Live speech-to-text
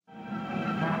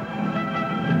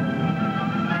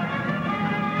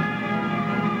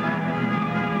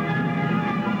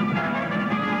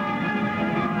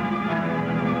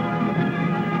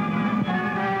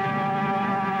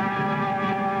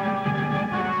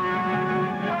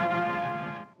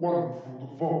One from the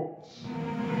vaults.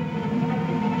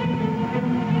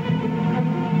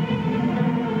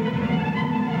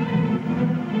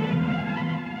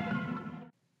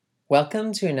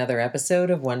 Welcome to another episode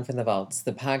of One from the Vaults,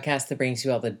 the podcast that brings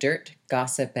you all the dirt,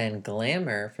 gossip, and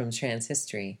glamour from trans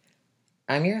history.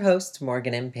 I'm your host,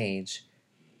 Morgan M. Page.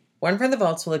 One from the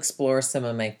Vaults will explore some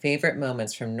of my favorite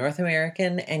moments from North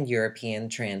American and European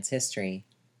trans history.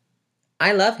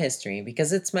 I love history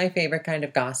because it's my favorite kind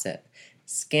of gossip.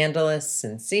 Scandalous,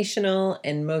 sensational,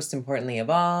 and most importantly of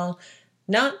all,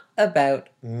 not about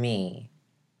me.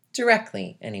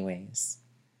 Directly, anyways.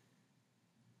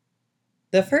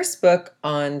 The first book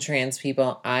on trans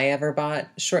people I ever bought,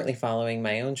 shortly following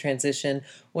my own transition,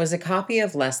 was a copy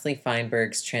of Leslie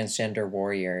Feinberg's Transgender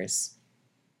Warriors.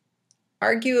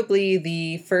 Arguably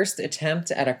the first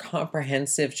attempt at a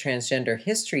comprehensive transgender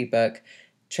history book,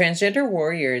 Transgender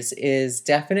Warriors is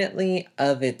definitely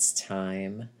of its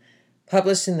time.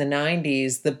 Published in the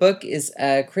 90s, the book is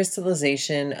a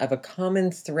crystallization of a common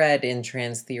thread in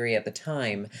trans theory at the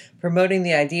time, promoting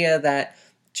the idea that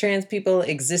trans people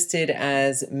existed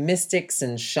as mystics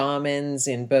and shamans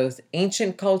in both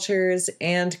ancient cultures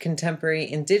and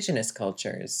contemporary indigenous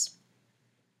cultures.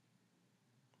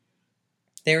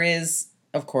 There is,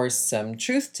 of course, some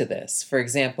truth to this. For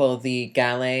example, the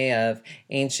Gallae of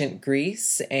ancient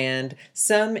Greece and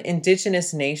some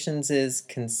indigenous nations'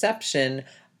 conception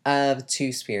of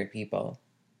two-spirit people.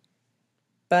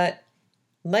 But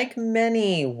like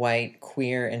many white,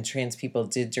 queer, and trans people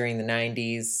did during the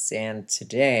 90s and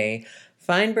today,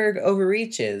 Feinberg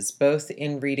overreaches both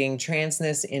in reading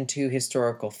transness into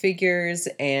historical figures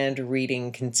and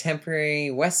reading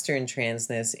contemporary Western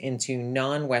transness into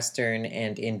non-Western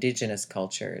and indigenous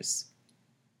cultures.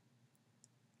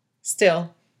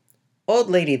 Still, old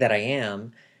lady that I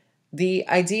am, the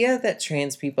idea that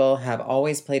trans people have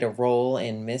always played a role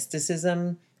in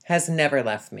mysticism has never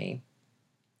left me.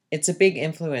 It's a big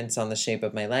influence on the shape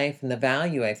of my life and the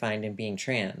value I find in being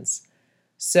trans.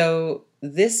 So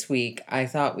this week, I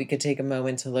thought we could take a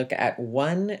moment to look at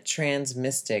one trans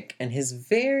mystic and his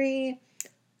very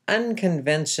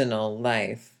unconventional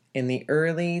life in the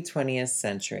early 20th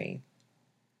century.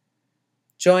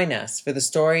 Join us for the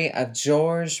story of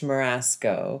George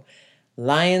Marasco,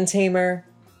 lion tamer,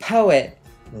 poet,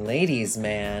 ladies'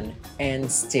 man, and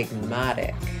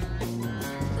stigmatic.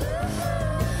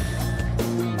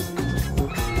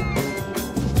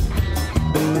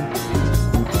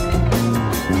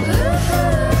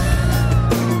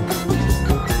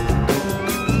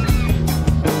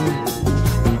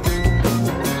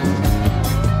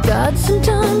 God,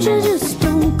 sometimes you just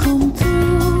don't come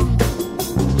through.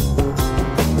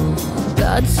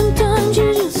 God, sometimes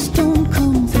you just don't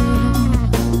come through.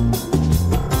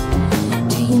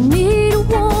 Do you need a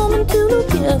woman to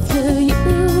look after you?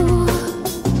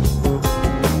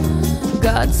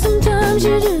 God, sometimes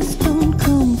you just don't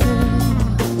come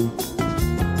through.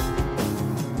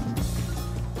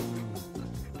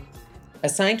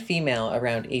 Assigned female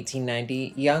around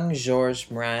 1890, young Georges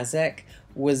Mrazek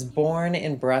was born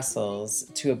in Brussels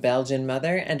to a Belgian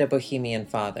mother and a Bohemian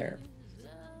father.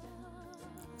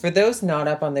 For those not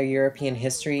up on their European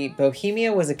history,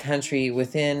 Bohemia was a country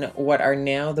within what are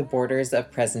now the borders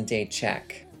of present-day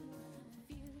Czech.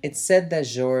 It's said that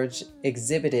Georges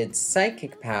exhibited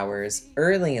psychic powers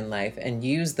early in life and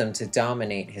used them to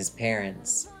dominate his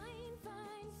parents.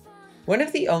 One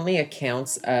of the only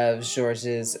accounts of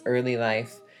Georges' early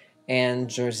life and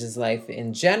Georges' life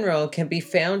in general can be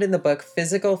found in the book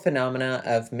Physical Phenomena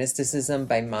of Mysticism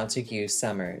by Montague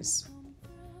Summers.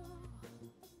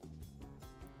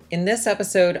 In this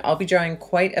episode, I'll be drawing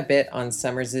quite a bit on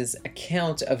Summers'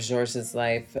 account of Georges'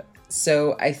 life,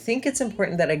 so I think it's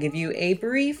important that I give you a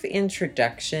brief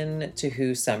introduction to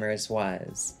who Summers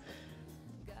was.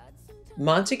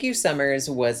 Montague Summers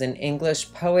was an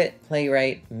English poet,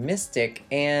 playwright, mystic,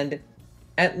 and,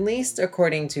 at least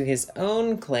according to his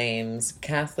own claims,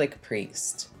 Catholic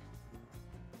priest.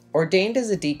 Ordained as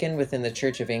a deacon within the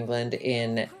Church of England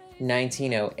in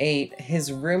 1908,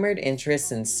 his rumored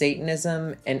interests in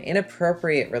Satanism and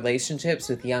inappropriate relationships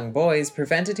with young boys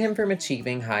prevented him from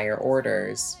achieving higher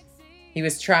orders. He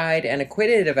was tried and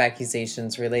acquitted of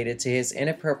accusations related to his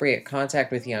inappropriate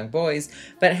contact with young boys,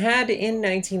 but had in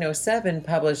 1907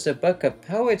 published a book of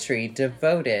poetry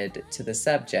devoted to the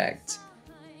subject.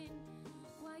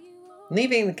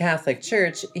 Leaving the Catholic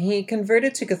Church, he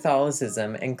converted to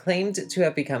Catholicism and claimed to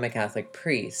have become a Catholic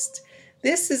priest.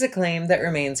 This is a claim that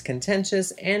remains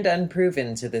contentious and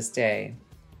unproven to this day.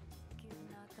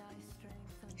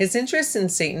 His interests in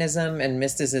Satanism and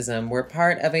mysticism were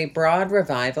part of a broad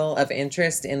revival of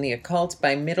interest in the occult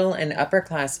by middle and upper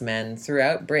class men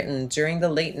throughout Britain during the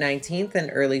late 19th and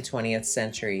early 20th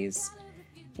centuries,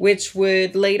 which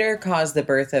would later cause the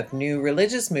birth of new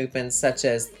religious movements such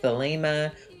as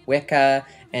Thelema, Wicca,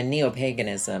 and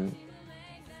neo-paganism.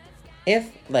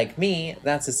 If, like me,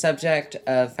 that's a subject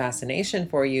of fascination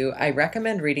for you, I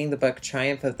recommend reading the book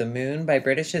Triumph of the Moon by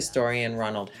British historian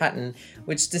Ronald Hutton,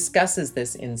 which discusses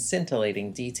this in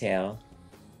scintillating detail.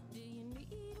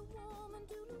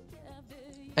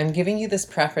 I'm giving you this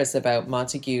preface about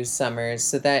Montague Summers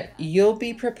so that you'll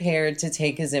be prepared to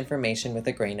take his information with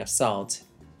a grain of salt.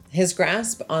 His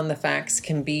grasp on the facts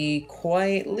can be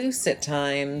quite loose at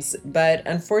times, but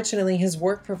unfortunately his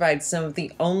work provides some of the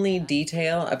only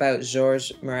detail about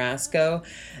Georges Marasco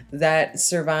that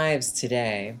survives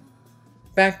today.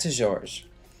 Back to Georges.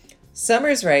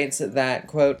 Summers writes that,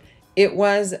 quote, "It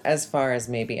was, as far as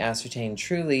may be ascertained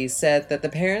truly, said that the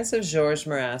parents of Georges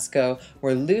Marasco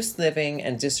were loose-living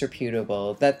and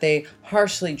disreputable, that they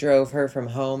harshly drove her from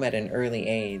home at an early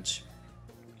age."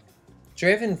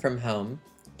 Driven from home,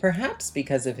 perhaps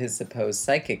because of his supposed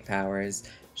psychic powers,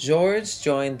 Georges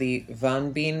joined the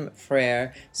Van Bien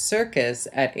Frere circus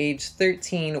at age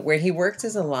 13, where he worked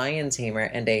as a lion tamer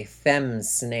and a femme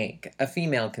snake, a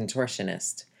female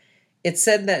contortionist. It's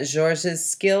said that Georges'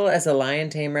 skill as a lion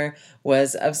tamer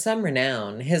was of some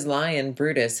renown. His lion,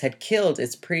 Brutus, had killed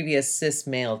its previous cis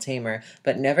male tamer,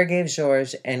 but never gave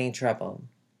Georges any trouble.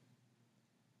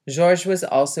 Georges was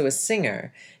also a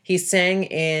singer. He sang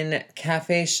in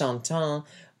cafés chantants,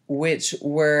 which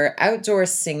were outdoor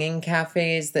singing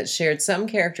cafes that shared some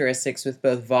characteristics with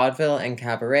both vaudeville and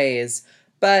cabarets,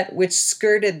 but which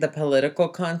skirted the political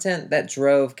content that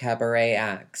drove cabaret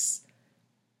acts.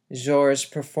 Georges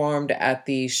performed at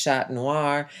the Chat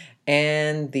Noir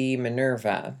and the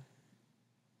Minerva.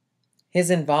 His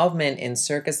involvement in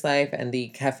circus life and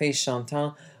the café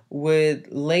chantant would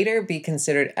later be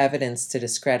considered evidence to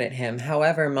discredit him.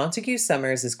 However, Montague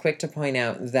Summers is quick to point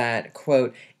out that,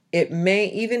 quote, "It may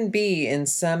even be in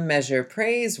some measure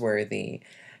praiseworthy,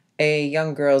 a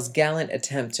young girl's gallant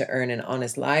attempt to earn an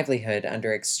honest livelihood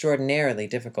under extraordinarily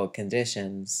difficult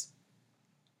conditions."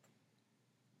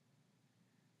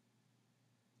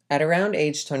 At around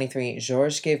age 23,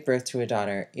 Georges gave birth to a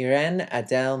daughter, Irene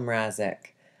Adele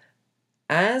Mrazek.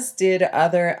 As did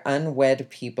other unwed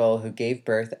people who gave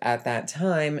birth at that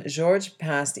time, Georges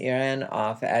passed Irene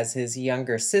off as his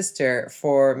younger sister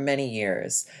for many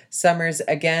years. Summers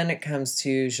again comes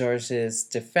to Georges'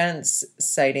 defense,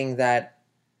 citing that,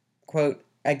 quote,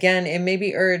 "Again, it may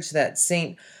be urged that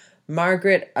Saint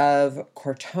Margaret of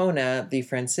Cortona, the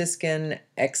Franciscan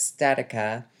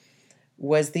ecstatica,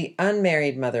 was the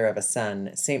unmarried mother of a son.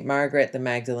 St. Margaret the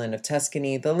Magdalene of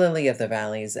Tuscany, the lily of the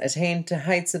valleys, attained to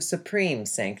heights of supreme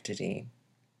sanctity."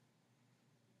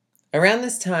 Around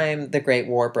this time, the Great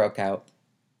War broke out.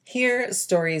 Here,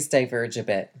 stories diverge a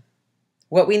bit.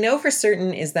 What we know for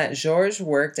certain is that Georges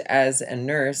worked as a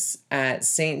nurse at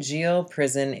St. Gilles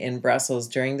prison in Brussels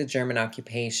during the German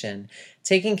occupation,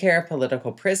 taking care of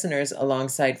political prisoners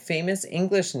alongside famous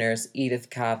English nurse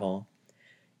Edith Cavell.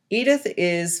 Edith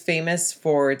is famous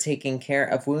for taking care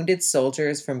of wounded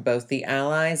soldiers from both the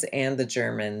Allies and the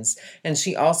Germans, and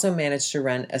she also managed to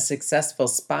run a successful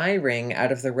spy ring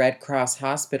out of the Red Cross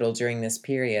Hospital during this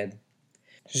period.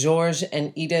 Georges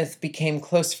and Edith became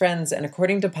close friends, and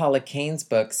according to Paula Kane's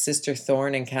book, Sister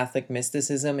Thorn and Catholic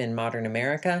Mysticism in Modern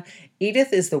America,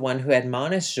 Edith is the one who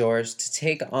admonished Georges to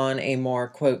take on a more,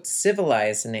 quote,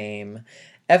 civilized name.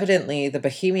 Evidently, the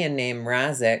Bohemian name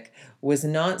Mrazek was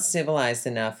not civilized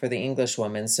enough for the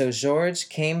Englishwoman, so Georges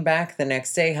came back the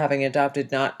next day having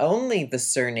adopted not only the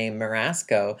surname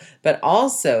Marasco, but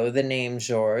also the name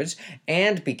Georges,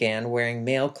 and began wearing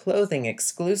male clothing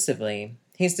exclusively.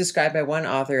 He's described by one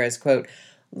author as, quote,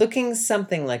 "looking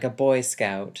something like a Boy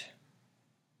Scout."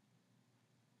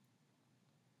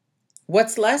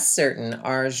 What's less certain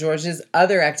are Georges'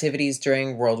 other activities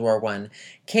during World War I.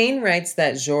 Kane writes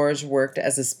that Georges worked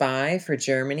as a spy for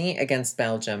Germany against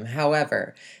Belgium.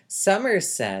 However, Summers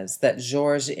says that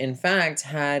Georges, in fact,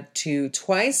 had to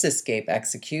twice escape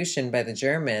execution by the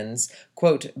Germans,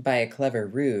 quote, "by a clever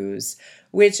ruse,"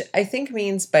 which I think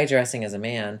means by dressing as a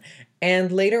man,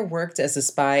 and later worked as a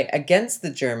spy against the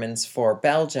Germans for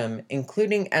Belgium,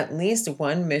 including at least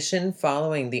one mission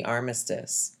following the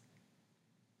armistice.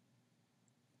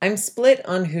 I'm split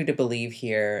on who to believe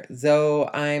here, though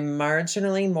I'm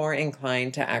marginally more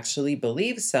inclined to actually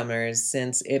believe Summers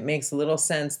since it makes little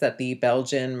sense that the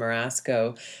Belgian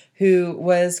Marasco, who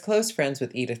was close friends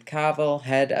with Edith Cavell,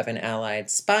 head of an Allied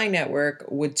spy network,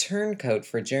 would turncoat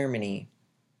for Germany.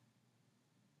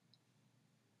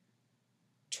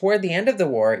 Toward the end of the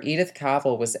war, Edith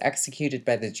Cavell was executed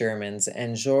by the Germans,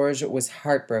 and George was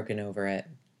heartbroken over it.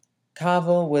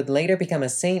 Cavell would later become a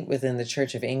saint within the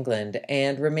Church of England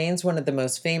and remains one of the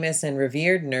most famous and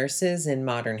revered nurses in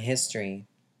modern history.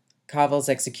 Cavell's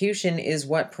execution is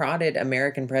what prodded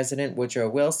American President Woodrow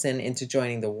Wilson into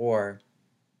joining the war.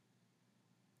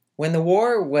 When the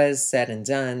war was said and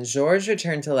done, George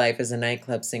returned to life as a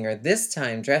nightclub singer, this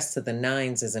time dressed to the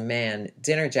nines as a man,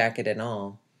 dinner jacket and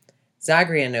all.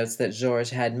 Zagria notes that George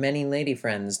had many lady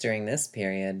friends during this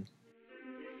period.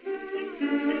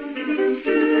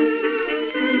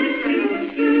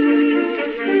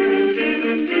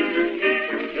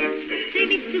 C'est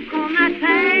Mitsou qu'on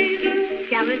m'appelle,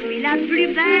 car je suis la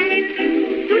plus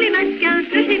belle. Tous les masquins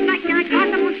se dépaquins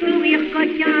grâce à mon sourire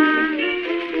coquin.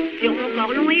 Sur mon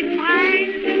corps long et frais,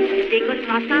 décolle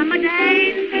grâce à un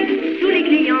modèle. Tous les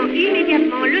clients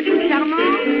immédiatement le trouvent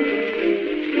charmant.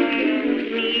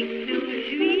 Mitsou, je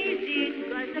suis une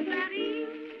gosse de Paris.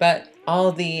 But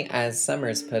all the, as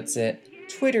Summers puts it,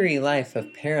 twittery life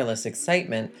of perilous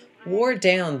excitement wore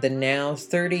down the now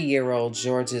 30-year-old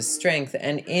George's strength,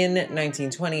 and in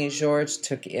 1920, George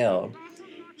took ill.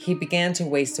 He began to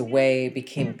waste away,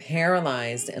 became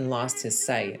paralyzed, and lost his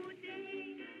sight.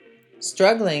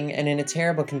 Struggling and in a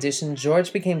terrible condition,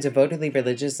 George became devotedly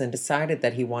religious and decided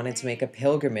that he wanted to make a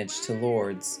pilgrimage to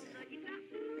Lourdes.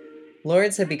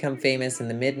 Lourdes had become famous in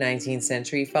the mid-19th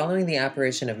century following the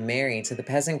apparition of Mary to the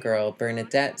peasant girl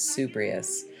Bernadette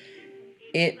Subrius.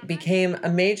 It became a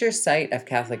major site of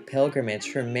Catholic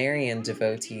pilgrimage for Marian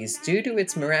devotees due to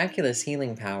its miraculous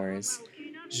healing powers.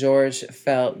 George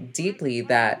felt deeply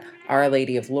that Our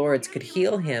Lady of Lourdes could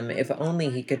heal him if only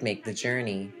he could make the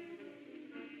journey.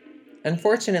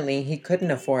 Unfortunately, he couldn't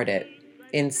afford it.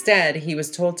 Instead, he was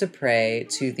told to pray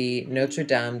to the Notre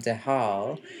Dame de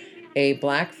Halle, a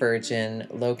Black Virgin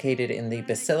located in the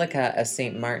Basilica of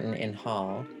St. Martin in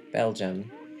Halle, Belgium.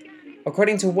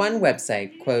 According to one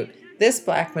website, quote, this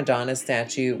Black Madonna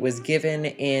statue was given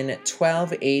in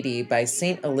 1280 by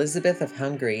St. Elizabeth of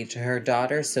Hungary to her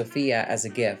daughter Sophia as a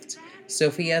gift.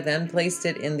 Sophia then placed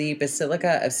it in the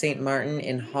Basilica of St. Martin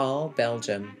in Halle,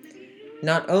 Belgium.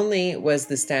 Not only was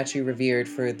the statue revered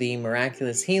for the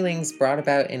miraculous healings brought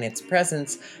about in its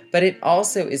presence, but it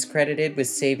also is credited with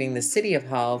saving the city of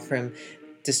Halle from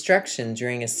destruction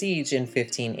during a siege in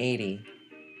 1580.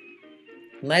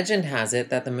 Legend has it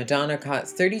that the Madonna caught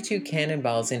 32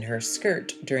 cannonballs in her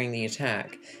skirt during the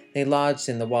attack. They lodged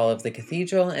in the wall of the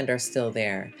cathedral and are still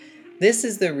there. This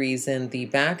is the reason the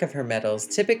back of her medals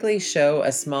typically show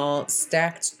a small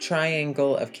stacked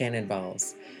triangle of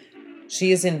cannonballs.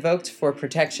 She is invoked for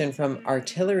protection from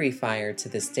artillery fire to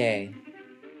this day.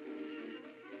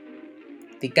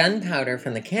 The gunpowder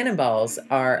from the cannonballs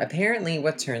are apparently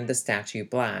what turned the statue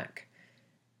black.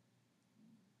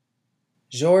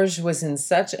 George was in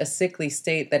such a sickly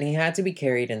state that he had to be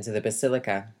carried into the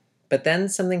basilica. But then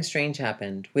something strange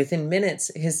happened. Within minutes,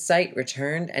 his sight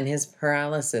returned and his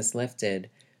paralysis lifted.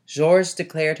 Georges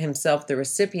declared himself the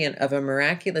recipient of a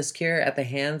miraculous cure at the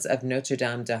hands of Notre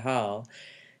Dame de Halle.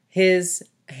 His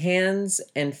hands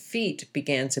and feet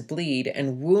began to bleed,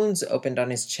 and wounds opened on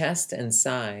his chest and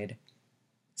side.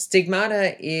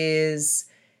 Stigmata is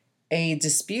a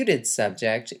disputed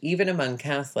subject, even among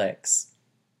Catholics.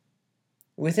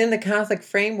 Within the Catholic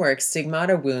framework,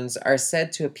 stigmata wounds are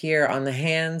said to appear on the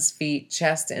hands, feet,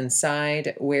 chest, and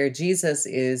side, where Jesus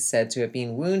is said to have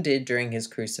been wounded during his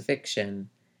crucifixion.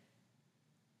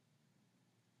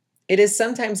 It is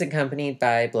sometimes accompanied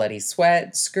by bloody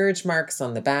sweat, scourge marks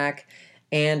on the back,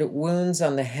 and wounds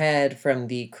on the head from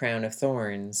the crown of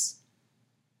thorns.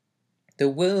 The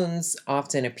wounds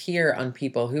often appear on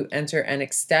people who enter an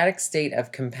ecstatic state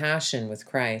of compassion with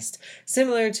Christ,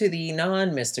 similar to the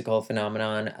non-mystical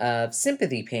phenomenon of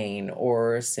sympathy pain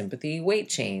or sympathy weight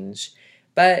change,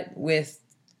 but with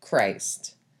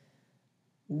Christ.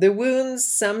 The wounds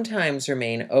sometimes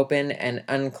remain open and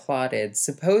unclotted,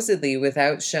 supposedly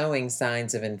without showing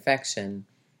signs of infection.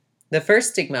 The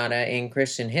first stigmata in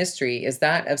Christian history is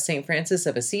that of St. Francis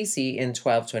of Assisi in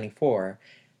 1224.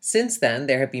 Since then,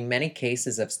 there have been many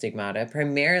cases of stigmata,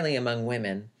 primarily among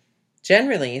women.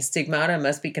 Generally, stigmata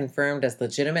must be confirmed as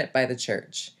legitimate by the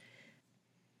Church.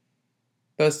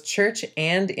 Both church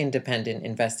and independent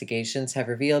investigations have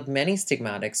revealed many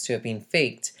stigmatics to have been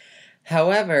faked.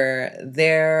 However,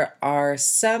 there are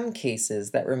some cases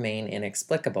that remain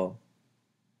inexplicable.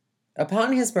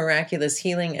 Upon his miraculous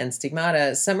healing and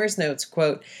stigmata, Summers notes,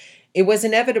 quote, It was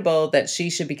inevitable that she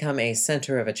should become a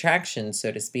center of attraction, so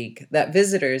to speak, that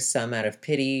visitors, some out of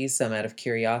pity, some out of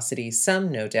curiosity, some,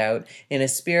 no doubt, in a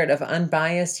spirit of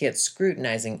unbiased yet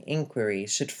scrutinizing inquiry,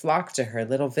 should flock to her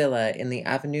little villa in the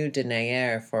Avenue de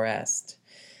Neuilly Forest.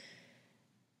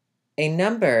 A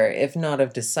number, if not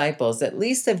of disciples, at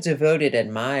least of devoted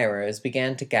admirers,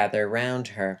 began to gather round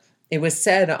her. It was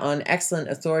said on excellent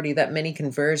authority that many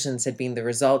conversions had been the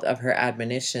result of her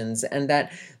admonitions, and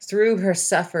that through her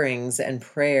sufferings and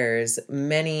prayers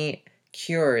many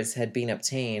cures had been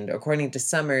obtained. According to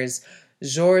Summers,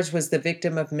 George was the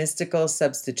victim of mystical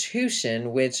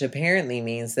substitution, which apparently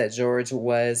means that George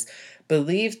was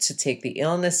believed to take the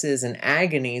illnesses and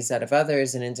agonies out of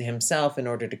others and into himself in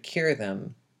order to cure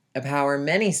them, a power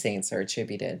many saints are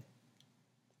attributed.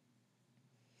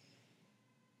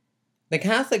 The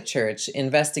Catholic Church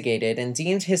investigated and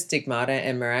deemed his stigmata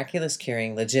and miraculous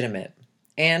curing legitimate,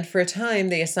 and for a time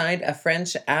they assigned a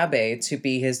French abbé to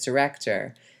be his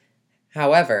director.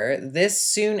 However, this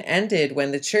soon ended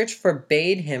when the Church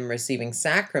forbade him receiving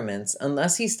sacraments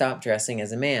unless he stopped dressing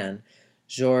as a man.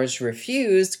 Georges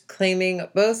refused, claiming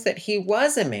both that he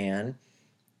was a man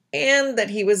and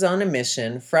that he was on a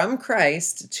mission from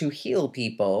Christ to heal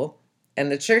people, and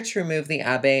the church removed the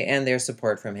abbé and their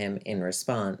support from him in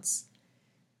response.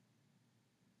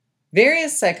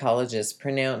 Various psychologists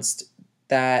pronounced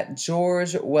that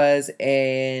George was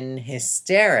an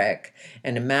hysteric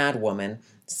and a mad woman,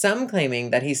 some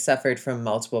claiming that he suffered from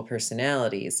multiple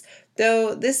personalities,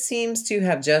 though this seems to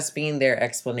have just been their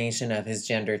explanation of his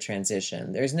gender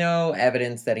transition. There's no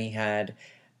evidence that he had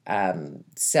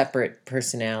separate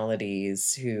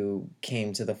personalities who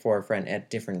came to the forefront at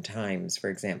different times, for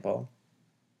example.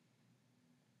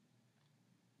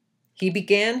 He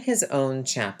began his own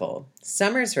chapel.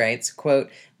 Summers writes, quote,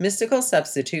 "Mystical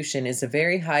substitution is a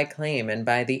very high claim, and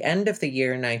by the end of the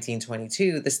year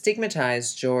 1922, the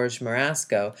stigmatized George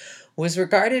Marasco was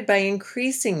regarded by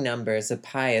increasing numbers of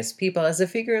pious people as a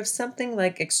figure of something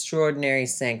like extraordinary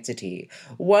sanctity,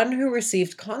 one who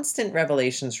received constant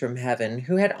revelations from heaven,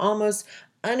 who had almost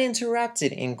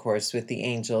uninterrupted intercourse with the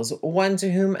angels, one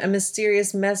to whom a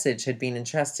mysterious message had been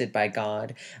entrusted by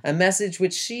God, a message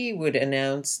which she would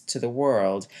announce to the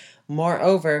world.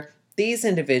 Moreover, these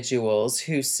individuals,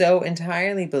 who so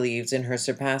entirely believed in her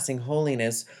surpassing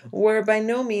holiness, were by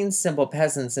no means simple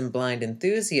peasants and blind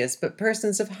enthusiasts, but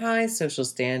persons of high social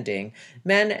standing,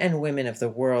 men and women of the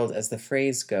world, as the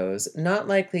phrase goes, not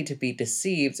likely to be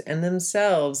deceived, and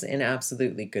themselves in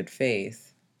absolutely good faith."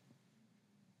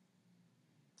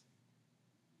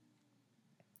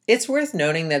 It's worth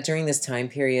noting that during this time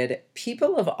period,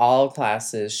 people of all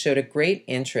classes showed a great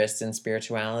interest in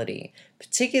spirituality,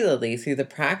 particularly through the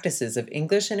practices of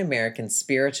English and American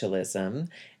spiritualism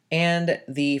and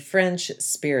the French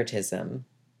Spiritism.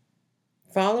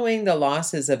 Following the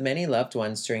losses of many loved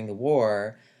ones during the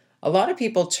war, a lot of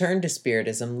people turned to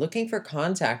Spiritism looking for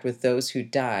contact with those who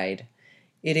died.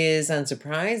 It is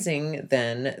unsurprising,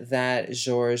 then, that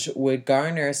Georges would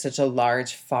garner such a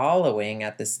large following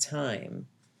at this time.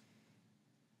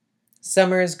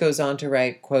 Summers goes on to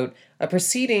write, quote, "A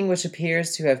proceeding which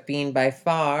appears to have been by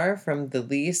far from the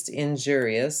least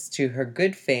injurious to her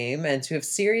good fame and to have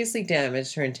seriously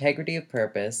damaged her integrity of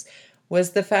purpose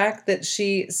was the fact that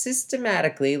she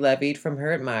systematically levied from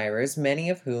her admirers, many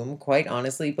of whom quite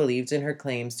honestly believed in her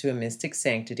claims to a mystic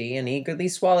sanctity and eagerly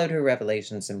swallowed her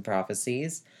revelations and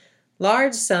prophecies,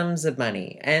 large sums of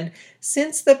money, and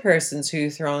since the persons who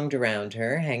thronged around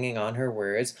her, hanging on her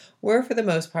words, were for the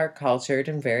most part cultured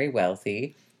and very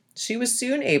wealthy, she was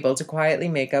soon able to quietly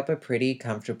make up a pretty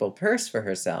comfortable purse for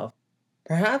herself.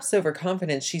 Perhaps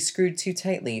overconfident, she screwed too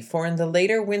tightly, for in the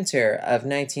later winter of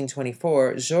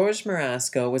 1924, Georges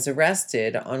Marasco was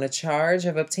arrested on a charge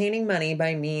of obtaining money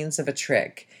by means of a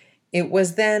trick. It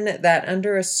was then that,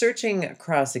 under a searching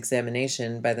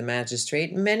cross-examination by the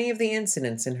magistrate, many of the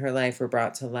incidents in her life were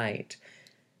brought to light.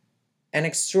 An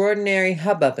extraordinary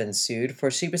hubbub ensued,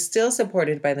 for she was still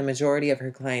supported by the majority of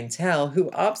her clientele,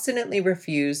 who obstinately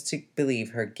refused to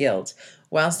believe her guilt,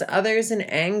 whilst others, in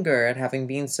anger at having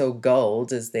been so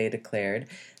gulled, as they declared,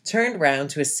 turned round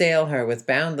to assail her with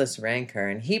boundless rancor,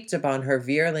 and heaped upon her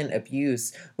virulent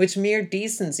abuse, which mere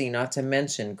decency, not to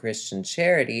mention Christian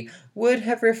charity, would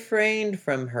have refrained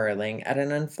from hurling at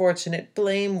an unfortunate,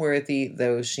 blameworthy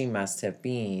though she must have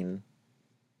been.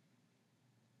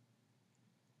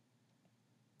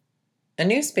 A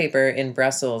newspaper in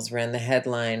Brussels ran the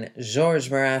headline, "Georges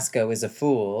Marasco is a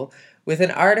fool," with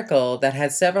an article that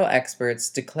had several experts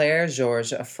declare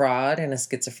Georges a fraud and a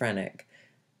schizophrenic.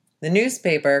 The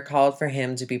newspaper called for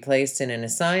him to be placed in an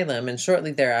asylum, and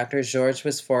shortly thereafter Georges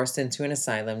was forced into an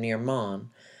asylum near Mons.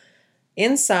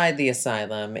 Inside the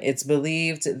asylum, it's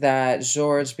believed that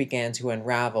George began to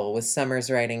unravel, with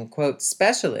Summers writing, quote,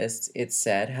 specialists, it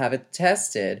said, have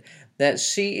attested that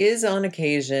she is on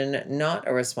occasion not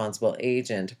a responsible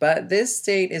agent, but this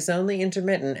state is only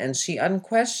intermittent and she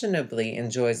unquestionably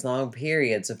enjoys long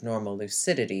periods of normal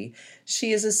lucidity.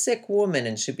 She is a sick woman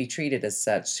and should be treated as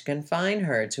such. To confine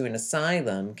her to an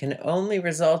asylum can only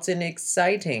result in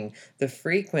exciting the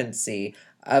frequency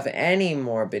of any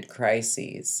morbid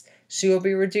crises. She will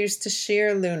be reduced to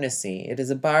sheer lunacy. It is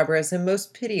a barbarous and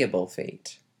most pitiable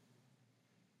fate.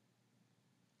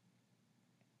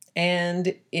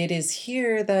 And it is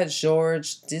here that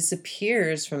George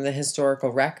disappears from the historical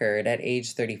record at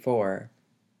age 34.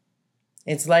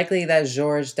 It's likely that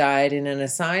George died in an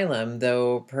asylum,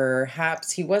 though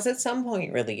perhaps he was at some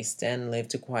point released and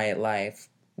lived a quiet life.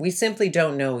 We simply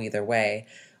don't know either way.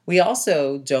 We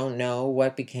also don't know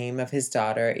what became of his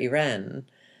daughter, Irene.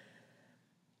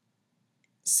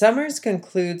 Summers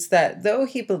concludes that though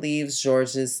he believes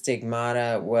George's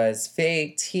stigmata was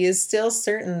faked, he is still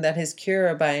certain that his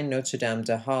cure by Notre Dame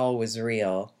de Hall was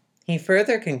real. He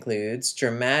further concludes,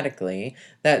 dramatically,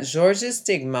 that George's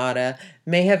stigmata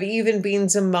may have even been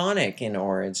demonic in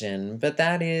origin, but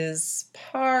that is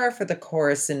par for the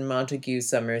course in Montague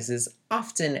Summers's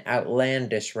often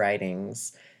outlandish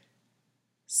writings.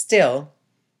 Still,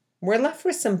 we're left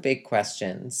with some big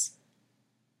questions.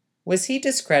 Was he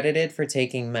discredited for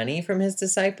taking money from his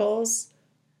disciples?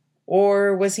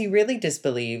 Or was he really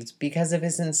disbelieved because of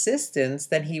his insistence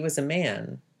that he was a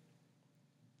man?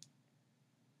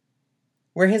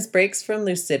 Were his breaks from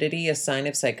lucidity a sign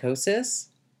of psychosis?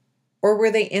 Or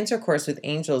were they intercourse with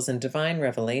angels and divine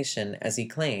revelation, as he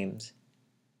claimed?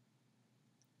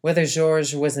 Whether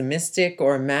Georges was a mystic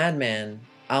or a madman,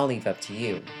 I'll leave up to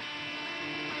you.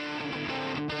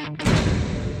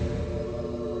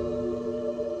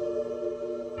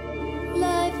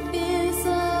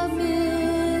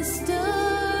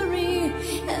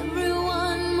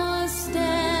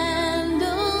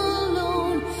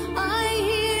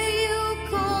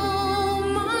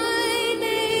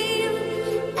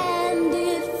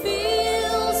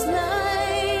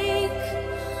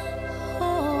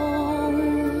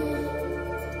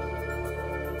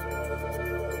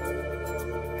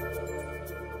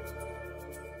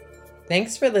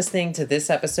 Thanks for listening to this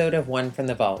episode of One from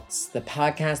the Vaults, the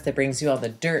podcast that brings you all the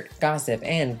dirt, gossip,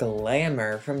 and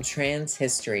glamour from trans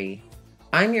history.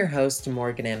 I'm your host,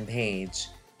 Morgan M. Page.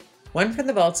 One from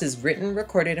the Vaults is written,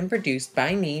 recorded, and produced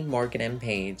by me, Morgan M.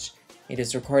 Page. It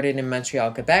is recorded in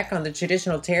Montreal, Quebec, on the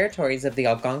traditional territories of the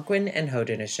Algonquin and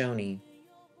Haudenosaunee.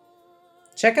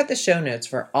 Check out the show notes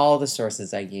for all the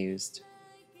sources I used.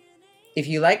 If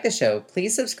you like the show,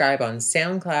 please subscribe on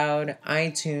SoundCloud,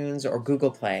 iTunes, or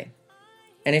Google Play.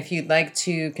 And if you'd like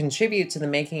to contribute to the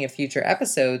making of future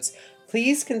episodes,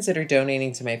 please consider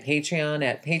donating to my Patreon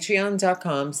at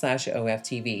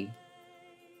patreon.com/OFTV.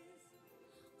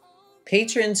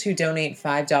 Patrons who donate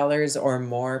 $5 or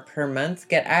more per month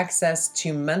get access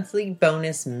to monthly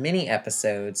bonus mini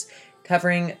episodes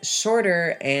covering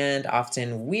shorter and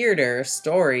often weirder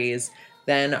stories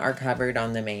than are covered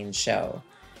on the main show.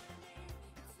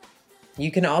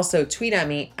 You can also tweet at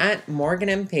me at Morgan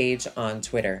M. Page on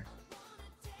Twitter.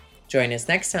 Join us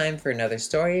next time for another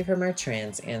story from our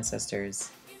trans ancestors.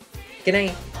 Good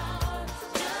night.